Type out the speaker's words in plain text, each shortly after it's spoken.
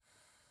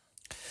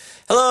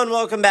Hello and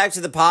welcome back to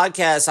the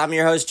podcast. I'm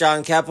your host,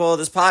 Jon Keppel.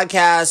 This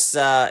podcast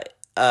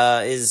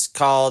is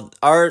called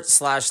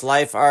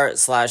Art/Life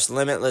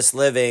Art/Limitless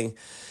Living.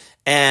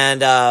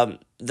 And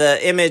the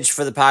image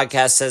for the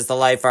podcast says the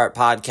Life Art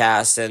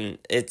Podcast, and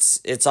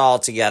it's all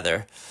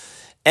together.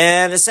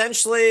 And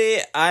essentially,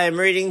 I'm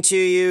reading to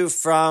you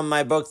from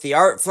my book, The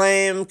Art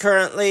Flame,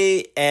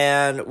 currently,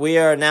 and we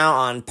are now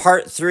on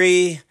part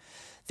 3,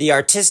 The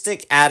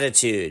Artistic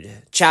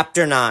Attitude,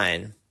 chapter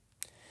 9.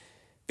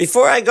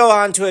 Before I go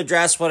on to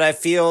address what I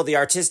feel the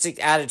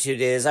artistic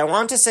attitude is, I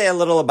want to say a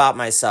little about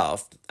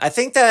myself. I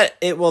think that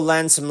it will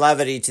lend some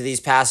levity to these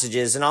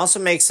passages and also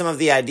make some of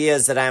the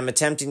ideas that I am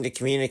attempting to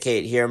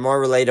communicate here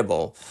more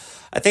relatable.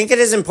 I think it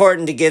is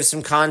important to give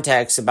some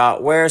context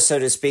about where, so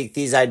to speak,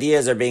 these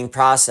ideas are being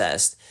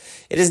processed.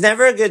 It is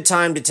never a good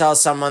time to tell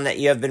someone that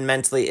you have been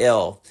mentally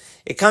ill.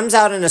 It comes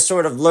out in a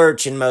sort of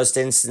lurch in most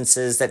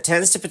instances that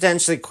tends to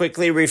potentially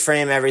quickly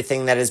reframe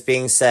everything that is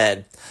being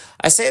said.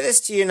 I say this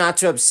to you not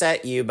to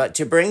upset you, but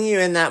to bring you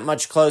in that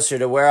much closer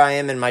to where I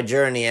am in my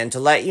journey and to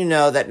let you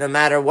know that no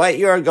matter what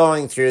you are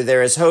going through,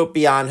 there is hope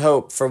beyond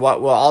hope for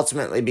what will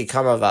ultimately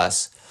become of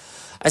us.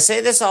 I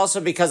say this also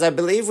because I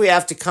believe we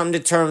have to come to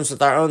terms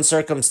with our own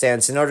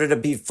circumstance in order to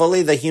be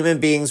fully the human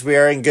beings we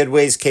are in good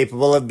ways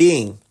capable of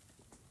being.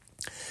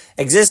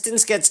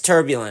 Existence gets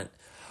turbulent.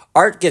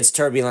 Art gets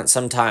turbulent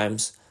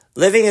sometimes.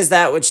 Living is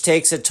that which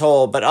takes a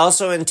toll, but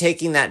also in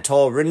taking that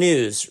toll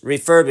renews,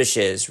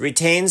 refurbishes,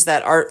 retains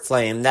that art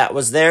flame that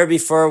was there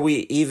before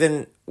we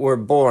even were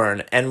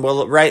born and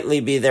will rightly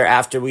be there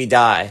after we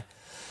die.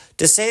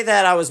 To say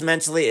that I was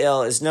mentally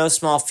ill is no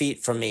small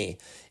feat for me.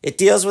 It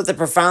deals with a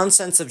profound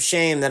sense of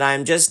shame that I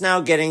am just now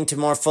getting to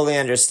more fully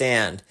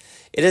understand.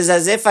 It is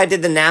as if I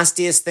did the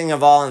nastiest thing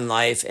of all in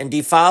life and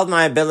defiled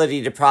my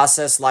ability to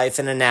process life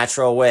in a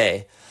natural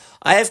way.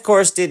 I, of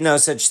course, did no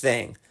such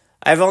thing.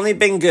 I have only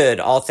been good,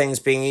 all things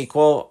being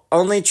equal,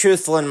 only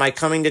truthful in my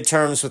coming to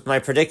terms with my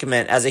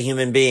predicament as a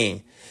human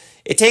being.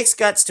 It takes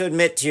guts to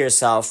admit to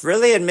yourself,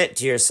 really admit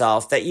to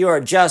yourself, that you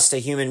are just a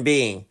human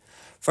being.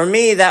 For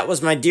me, that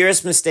was my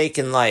dearest mistake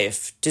in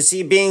life, to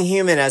see being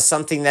human as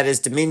something that is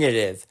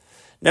diminutive.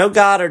 No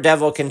god or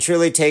devil can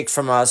truly take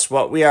from us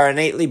what we are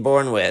innately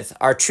born with,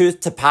 our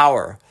truth to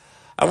power.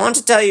 I want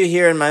to tell you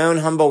here in my own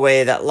humble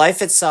way that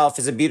life itself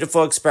is a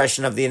beautiful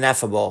expression of the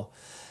ineffable.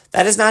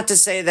 That is not to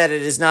say that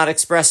it is not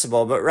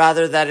expressible, but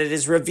rather that it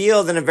is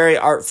revealed in a very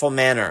artful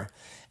manner.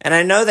 And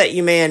I know that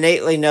you may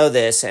innately know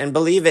this and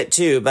believe it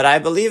too, but I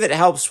believe it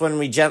helps when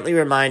we gently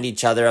remind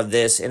each other of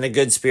this in a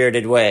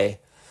good-spirited way.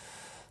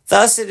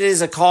 Thus it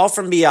is a call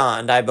from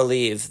beyond, I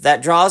believe,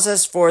 that draws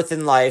us forth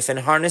in life and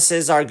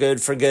harnesses our good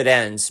for good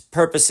ends,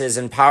 purposes,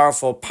 and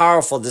powerful,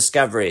 powerful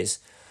discoveries.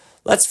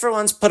 Let's for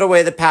once put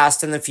away the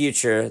past and the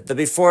future, the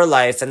before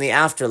life and the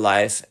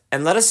afterlife,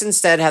 and let us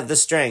instead have the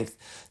strength,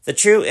 the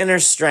true inner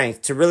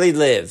strength to really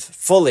live,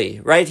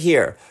 fully, right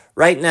here,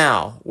 right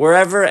now,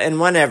 wherever and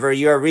whenever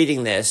you are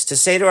reading this, to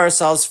say to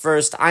ourselves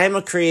first, I am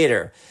a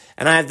creator,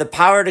 and I have the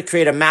power to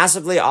create a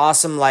massively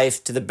awesome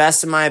life to the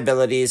best of my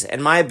abilities,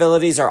 and my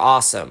abilities are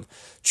awesome,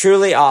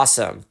 truly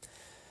awesome.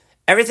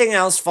 Everything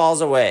else falls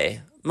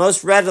away,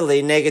 most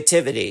readily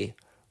negativity.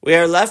 We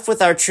are left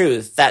with our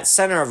truth, that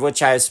center of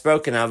which I have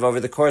spoken of over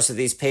the course of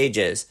these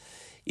pages.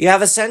 You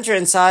have a center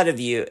inside of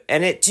you,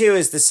 and it too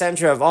is the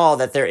center of all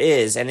that there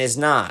is and is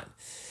not.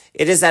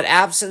 It is that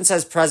absence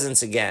as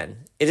presence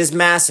again. It is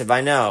massive,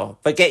 I know,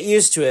 but get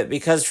used to it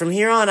because from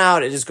here on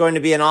out it is going to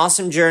be an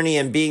awesome journey,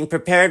 and being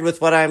prepared with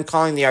what I am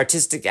calling the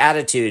artistic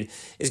attitude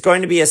is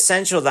going to be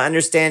essential to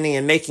understanding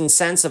and making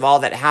sense of all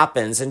that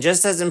happens, and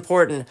just as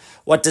important,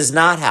 what does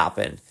not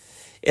happen.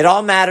 It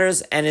all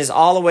matters and is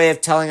all a way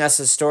of telling us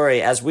a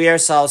story as we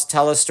ourselves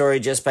tell a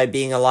story just by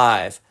being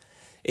alive.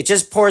 It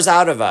just pours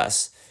out of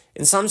us.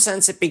 In some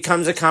sense, it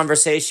becomes a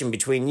conversation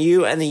between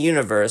you and the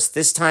universe,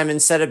 this time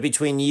instead of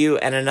between you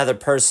and another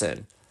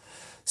person.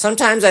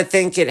 Sometimes I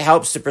think it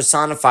helps to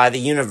personify the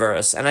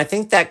universe, and I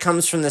think that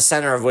comes from the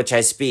center of which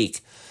I speak,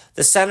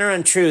 the center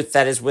and truth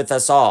that is with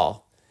us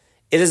all.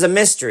 It is a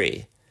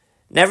mystery.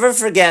 Never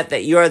forget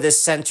that you are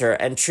this center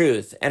and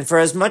truth, and for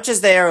as much as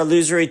they are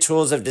illusory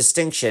tools of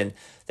distinction,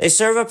 they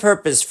serve a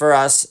purpose for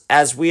us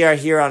as we are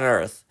here on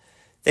earth.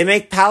 They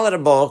make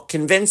palatable,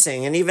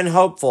 convincing, and even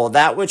hopeful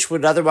that which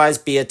would otherwise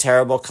be a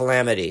terrible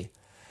calamity.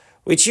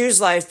 We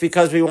choose life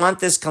because we want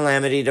this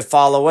calamity to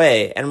fall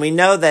away, and we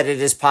know that it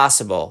is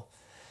possible.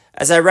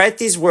 As I write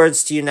these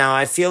words to you now,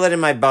 I feel it in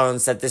my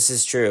bones that this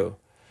is true.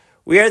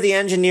 We are the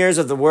engineers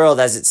of the world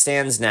as it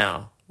stands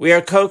now. We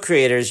are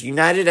co-creators,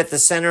 united at the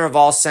center of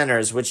all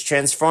centers, which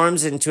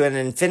transforms into an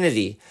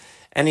infinity,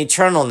 an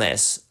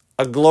eternalness,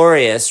 a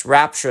glorious,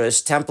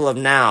 rapturous temple of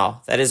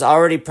now that is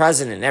already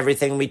present in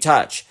everything we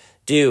touch,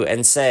 do,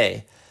 and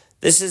say.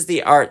 This is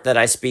the art that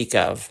I speak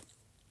of.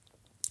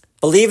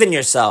 Believe in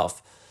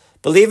yourself.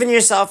 Believe in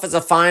yourself as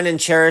a fine and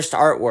cherished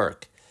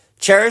artwork.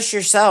 Cherish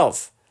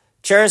yourself.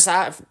 Cherish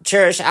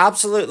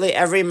absolutely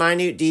every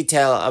minute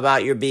detail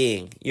about your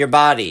being, your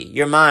body,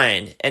 your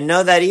mind, and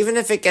know that even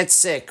if it gets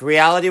sick,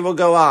 reality will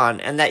go on,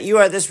 and that you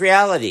are this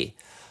reality.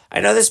 I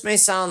know this may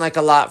sound like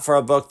a lot for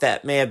a book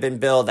that may have been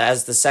billed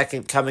as the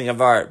second coming of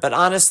art, but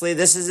honestly,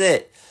 this is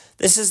it.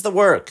 This is the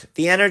work,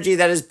 the energy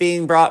that is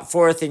being brought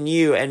forth in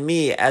you and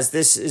me as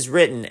this is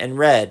written and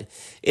read.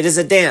 It is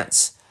a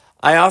dance.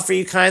 I offer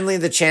you kindly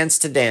the chance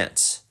to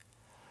dance.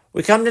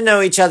 We come to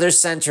know each other's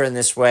center in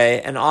this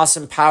way. An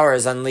awesome power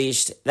is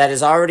unleashed that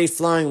is already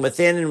flowing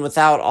within and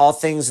without all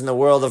things in the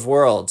world of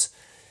worlds.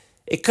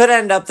 It could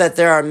end up that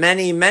there are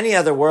many, many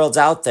other worlds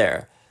out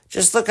there.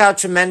 Just look how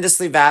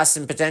tremendously vast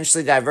and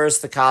potentially diverse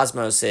the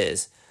cosmos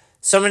is.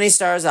 So many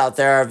stars out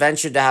there are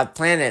ventured to have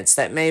planets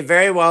that may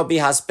very well be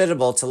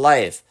hospitable to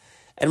life.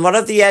 And what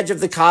of the edge of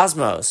the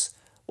cosmos?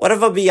 What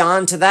of a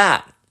beyond to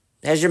that?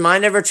 Has your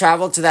mind ever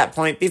traveled to that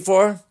point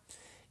before?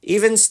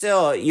 Even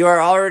still, you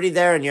are already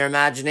there in your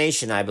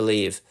imagination, I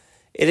believe.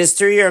 It is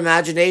through your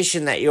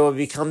imagination that you will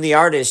become the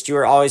artist you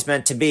were always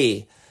meant to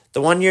be,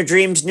 the one your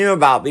dreams knew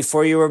about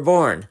before you were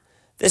born.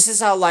 This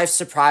is how life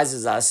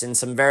surprises us in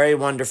some very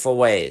wonderful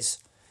ways.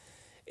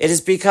 It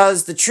is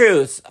because the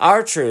truth,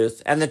 our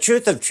truth, and the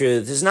truth of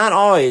truth is not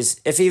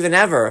always, if even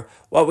ever,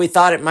 what we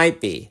thought it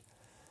might be.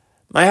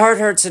 My heart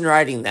hurts in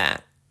writing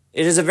that.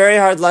 It is a very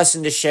hard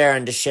lesson to share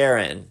and to share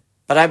in.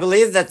 But I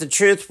believe that the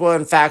truth will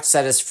in fact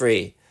set us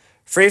free.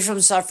 Free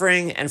from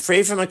suffering and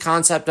free from a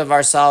concept of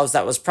ourselves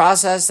that was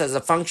processed as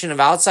a function of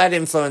outside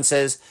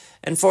influences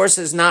and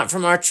forces not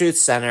from our truth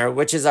center,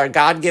 which is our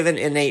God-given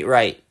innate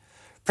right.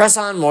 Press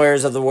on,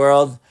 warriors of the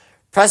world.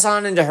 Press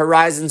on into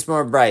horizons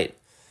more bright.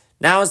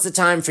 Now is the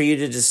time for you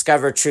to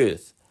discover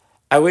truth.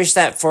 I wish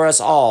that for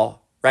us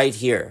all, right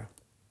here.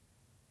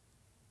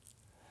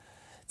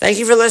 Thank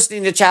you for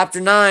listening to Chapter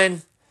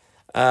 9.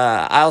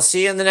 I'll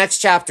see you in the next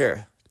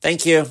chapter.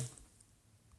 Thank you.